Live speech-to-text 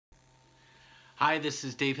Hi, this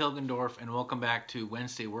is Dave Hilgendorf, and welcome back to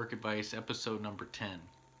Wednesday Work Advice, episode number 10.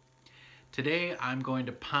 Today I'm going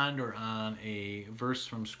to ponder on a verse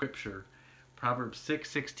from Scripture, Proverbs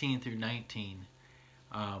 6:16 through 19.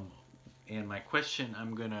 And my question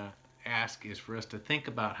I'm going to ask is for us to think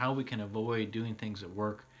about how we can avoid doing things at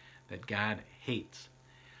work that God hates.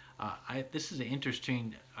 This is an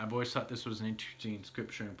interesting, I've always thought this was an interesting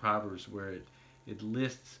scripture in Proverbs where it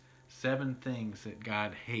lists 7 things that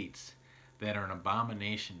God hates that are an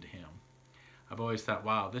abomination to him. I've always thought,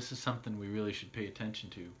 wow, this is something we really should pay attention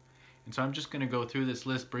to. And so I'm just going to go through this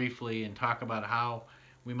list briefly and talk about how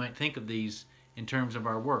we might think of these in terms of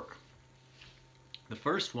our work. The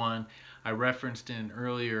first one I referenced in an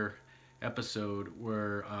earlier episode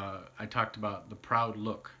where I talked about the proud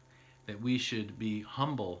look, that we should be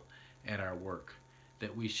humble at our work,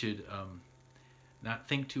 that we should not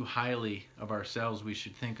think too highly of ourselves. We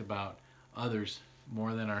should think about others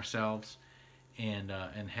more than ourselves, and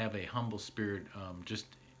have a humble spirit just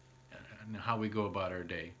in how we go about our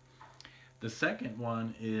day. The second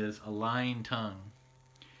one is a lying tongue.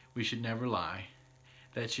 We should never lie.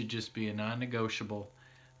 That should just be a non-negotiable,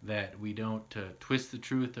 that we don't twist the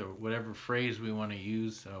truth or whatever phrase we want to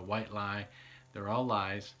use, white lie. They're all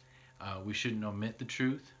lies. We shouldn't omit the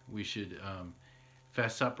truth. We should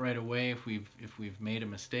fess up right away if we've made a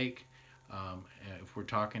mistake. If we're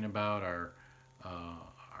talking about our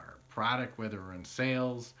product, whether we're in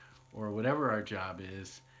sales or whatever our job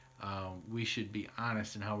is, we should be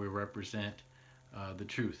honest in how we represent the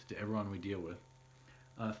truth to everyone we deal with.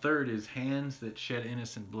 Third is hands that shed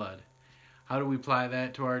innocent blood. How do we apply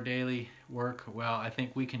that to our daily work? Well, I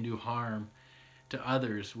think we can do harm to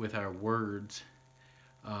others with our words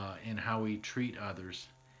and how we treat others,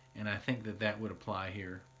 and I think that would apply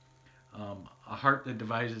here. A heart that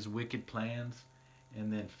devises wicked plans,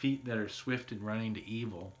 and then feet that are swift in running to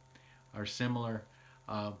evil are similar.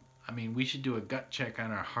 We should do a gut check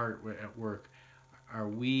on our heart at work. Do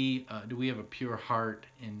we have a pure heart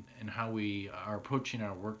in how we are approaching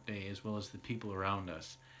our workday as well as the people around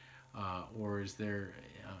us? Or is there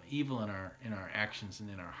evil in our actions and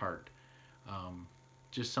in our heart?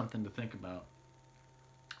 Just something to think about.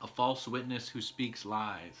 A false witness who speaks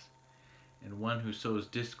lies, and one who sows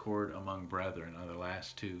discord among brethren are the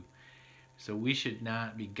last two. So we should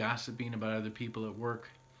not be gossiping about other people at work,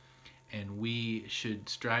 and we should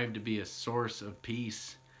strive to be a source of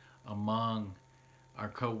peace among our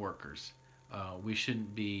co-workers. We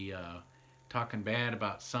shouldn't be talking bad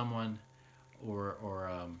about someone or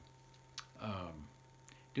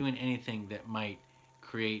doing anything that might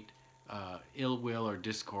create ill will or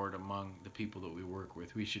discord among the people that we work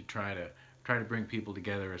with. We should try to bring people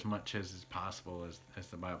together as much as is possible, as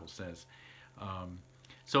the Bible says.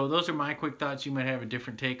 So those are my quick thoughts. You might have a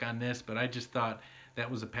different take on this, but I just thought that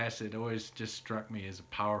was a passage that always just struck me as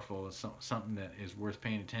powerful, as something that is worth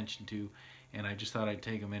paying attention to, and I just thought I'd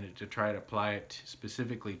take a minute to try to apply it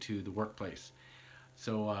specifically to the workplace.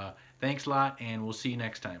 So thanks a lot, and we'll see you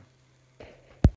next time.